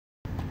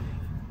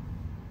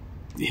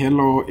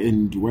Hello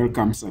and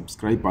welcome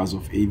subscribers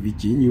of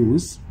AVG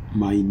News.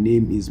 My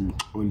name is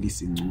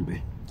Mxolisi.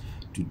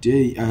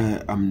 Today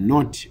I'm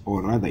not,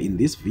 or rather in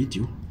this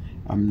video,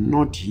 I'm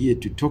not here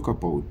to talk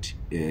about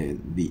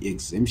the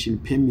exemption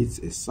permits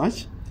as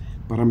such,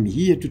 but I'm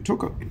here to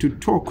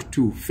talk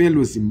to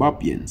fellow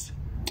Zimbabweans,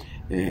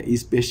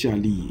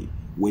 especially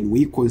when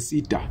we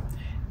consider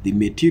the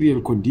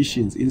material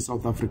conditions in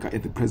South Africa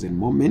at the present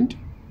moment.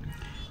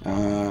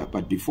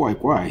 But before I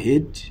go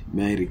ahead,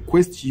 may I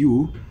request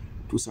you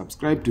to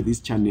subscribe to this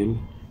channel,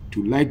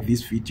 to like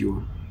this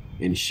video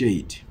and share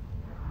it.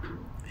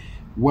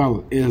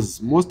 Well,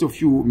 as most of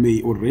you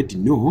may already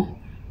know,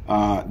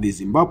 the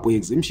Zimbabwe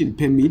exemption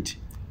permit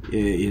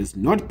has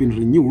not been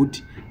renewed,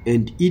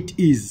 and it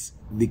is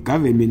the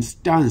government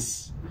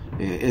stance,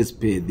 as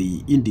per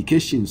the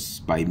indications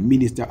by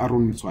Minister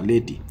Aaron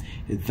Motsoaledi,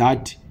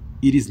 that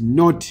it is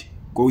not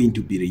going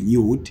to be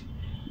renewed,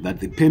 that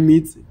the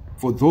permits,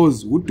 for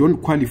those who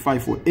don't qualify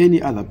for any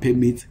other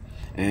permits,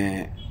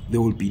 there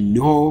will be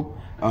no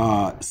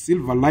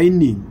silver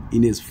lining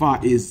in as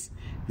far as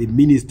the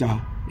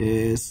minister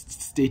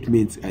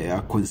statements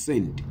are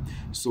concerned.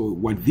 So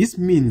what this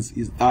means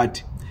is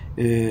that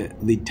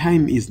the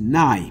time is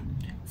nigh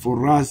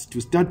for us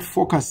to start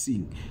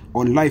focusing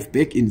on life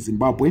back in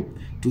Zimbabwe,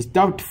 to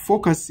start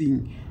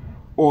focusing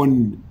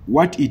on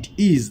what it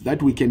is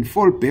that we can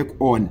fall back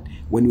on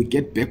when we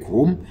get back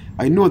home.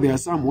 I know there are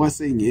some who are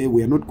saying, hey,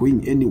 we are not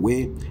going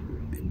anywhere,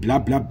 blah,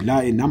 blah, blah,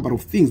 a number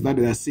of things that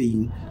they are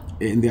saying.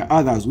 And there are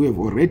others who have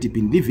already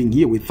been living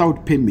here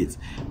without permits.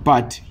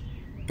 But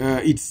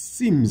it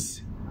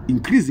seems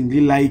increasingly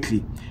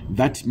likely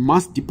that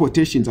mass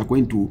deportations are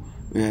going to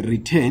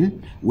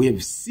return. We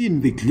have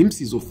seen the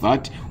glimpses of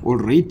that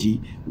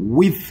already,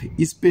 with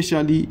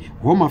especially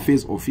Home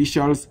Affairs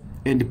officials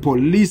and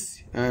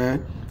police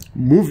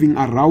moving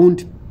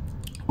around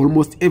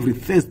almost every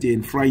Thursday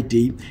and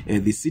Friday,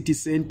 the city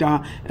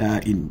center,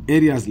 in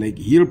areas like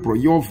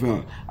Hillbrow,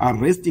 Yeoville,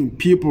 arresting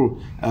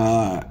people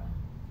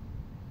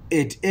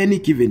at any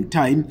given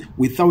time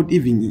without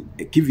even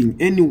giving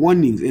any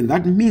warnings. And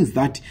that means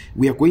that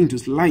we are going to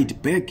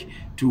slide back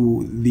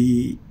to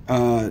the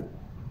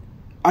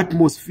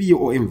atmosphere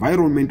or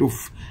environment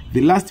of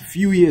the last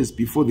few years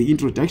before the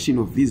introduction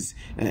of these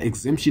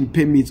exemption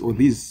permits or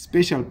these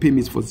special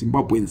permits for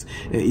Zimbabweans.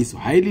 It's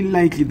highly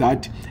likely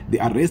that the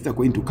arrests are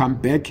going to come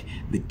back,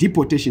 the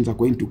deportations are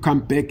going to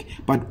come back,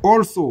 but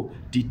also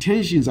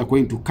detentions are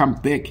going to come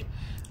back.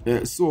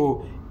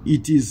 So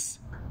it is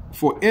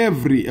for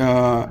every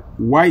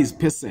wise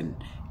person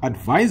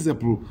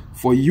advisable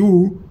for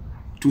you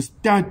to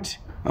start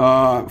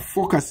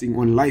focusing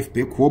on life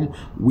back home.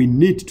 We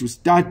need to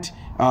start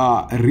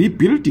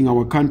rebuilding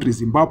our country,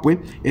 Zimbabwe,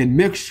 and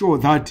make sure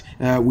that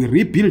we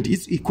rebuild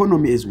its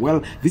economy as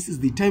well. This is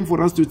the time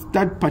for us to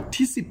start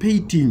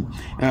participating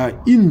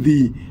in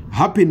the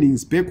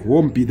happenings back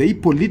home, be they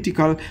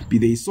political, be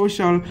they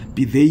social,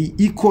 be they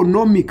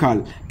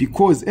economical,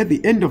 because at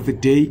the end of the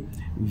day,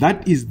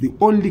 that is the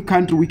only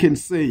country we can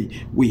say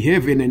we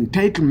have an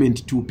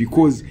entitlement to,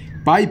 because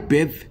by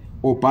birth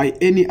or by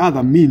any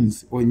other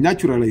means or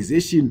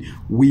naturalization,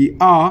 we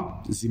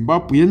are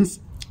Zimbabweans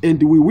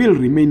and we will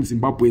remain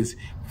Zimbabweans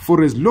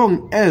for as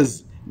long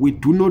as we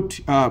do not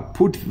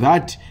put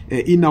that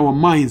in our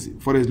minds,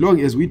 for as long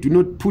as we do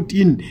not put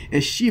in a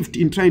shift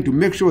in trying to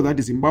make sure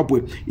that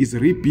Zimbabwe is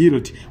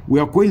rebuilt. We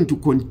are going to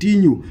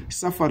continue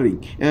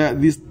suffering.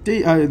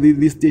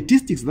 The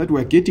statistics that we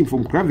are getting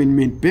from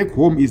government back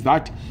home is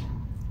that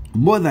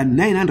more than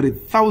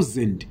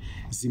 900,000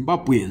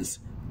 Zimbabweans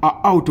are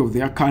out of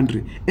their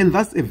country, and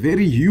that's a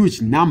very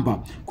huge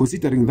number,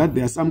 considering that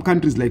there are some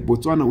countries like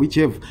Botswana which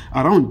have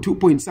around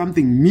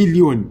 2-point-something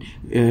million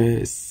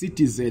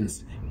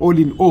citizens all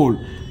in all.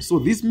 So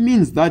this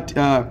means that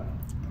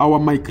our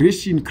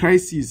migration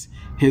crisis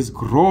has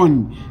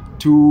grown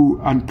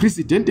to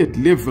unprecedented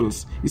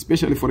levels,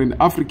 especially for an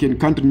African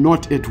country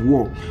not at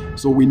war.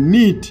 So we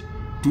need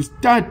to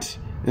start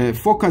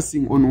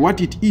focusing on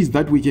what it is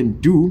that we can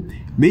do,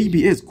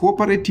 maybe as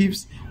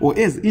cooperatives or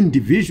as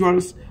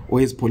individuals or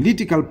as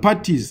political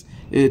parties,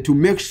 to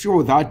make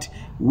sure that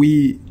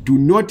we do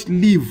not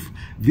leave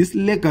this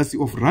legacy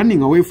of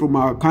running away from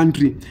our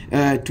country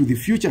to the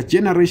future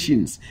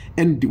generations.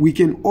 And we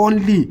can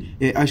only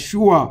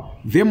assure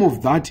them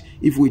of that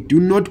if we do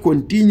not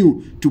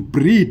continue to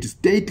breed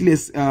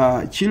stateless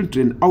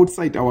children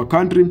outside our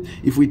country,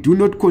 if we do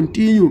not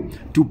continue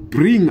to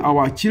bring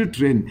our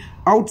children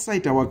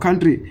outside our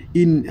country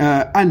in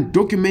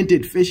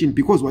undocumented fashion,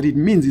 because what it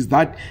means is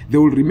that they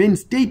will remain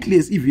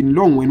stateless even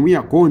long when we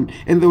are gone,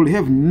 and they will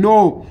have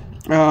no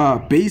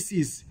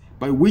basis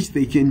by which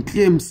they can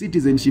claim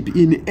citizenship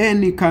in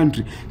any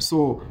country.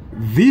 So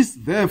this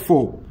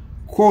therefore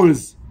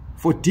calls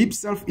for deep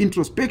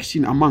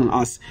self-introspection among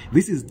us.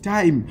 This is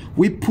time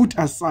we put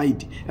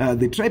aside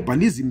the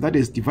tribalism that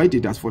has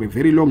divided us for a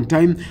very long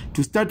time,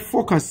 to start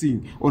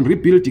focusing on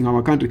rebuilding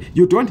our country.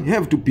 You don't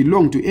have to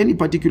belong to any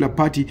particular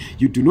party.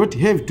 You do not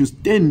have to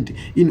stand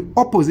in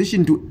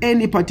opposition to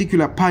any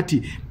particular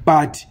party,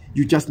 but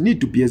you just need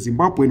to be a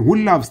Zimbabwean who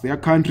loves their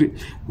country,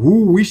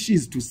 who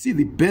wishes to see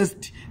the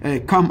best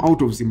come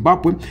out of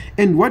Zimbabwe.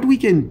 And what we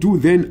can do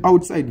then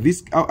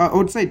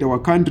outside our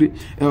country,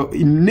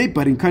 in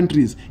neighboring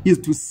countries, is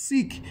to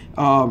seek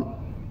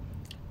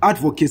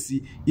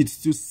advocacy.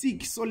 It's to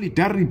seek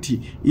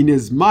solidarity in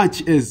as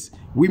much as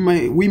we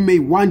may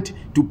want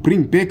to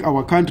bring back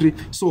our country.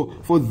 So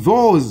for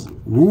those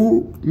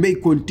who may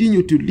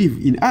continue to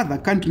live in other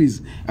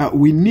countries,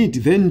 we need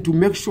then to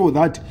make sure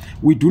that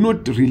we do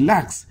not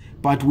relax,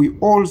 but we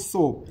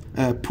also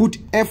put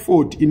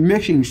effort in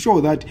making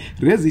sure that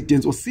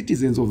residents or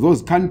citizens of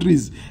those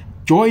countries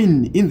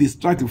join in the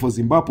struggle for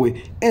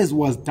Zimbabwe, as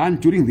was done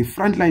during the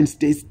frontline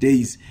states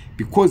days,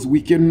 because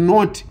we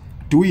cannot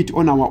do it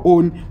on our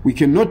own, we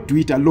cannot do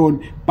it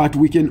alone, but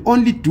we can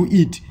only do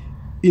it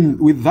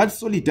with that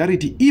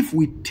solidarity if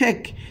we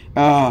take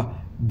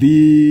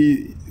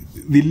the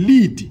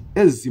lead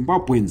as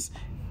Zimbabweans.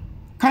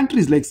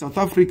 Countries like South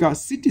Africa,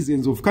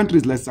 citizens of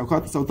countries like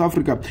South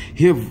Africa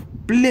have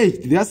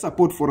pledged their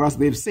support for us.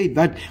 They've said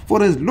that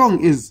for as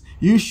long as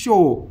you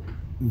show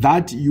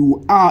that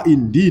you are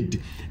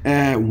indeed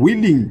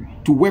willing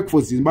to work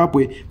for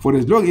Zimbabwe, for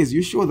as long as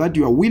you show that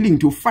you are willing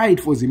to fight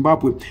for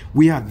Zimbabwe,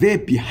 we are there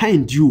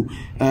behind you,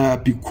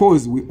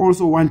 because we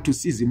also want to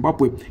see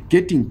Zimbabwe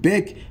getting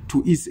back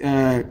to its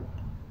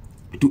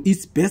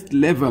best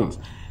levels.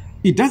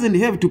 It doesn't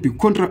have to be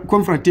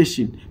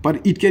confrontation,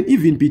 but it can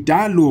even be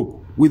dialogue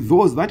with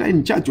those that are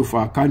in charge of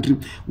our country,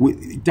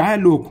 with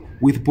dialogue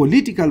with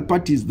political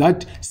parties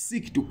that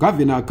seek to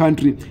govern our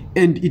country.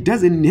 And it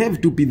doesn't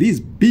have to be these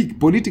big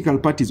political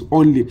parties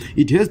only.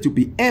 It has to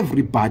be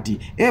everybody,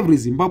 every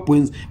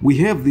Zimbabweans. We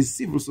have the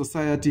civil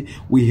society,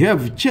 we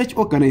have church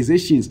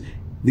organizations.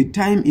 The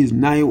time is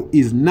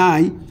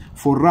nigh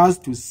for us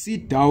to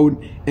sit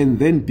down and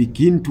then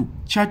begin to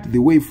chart the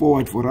way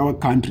forward for our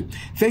country.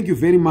 Thank you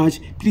very much.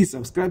 Please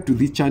subscribe to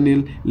this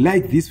channel,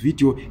 like this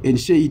video, and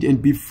share it,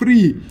 and be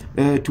free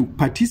to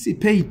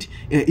participate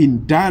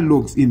in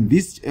dialogues in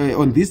this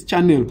on this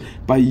channel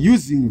by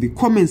using the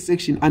comment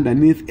section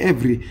underneath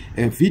every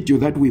video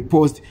that we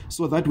post,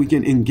 so that we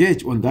can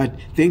engage on that.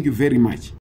 Thank you very much.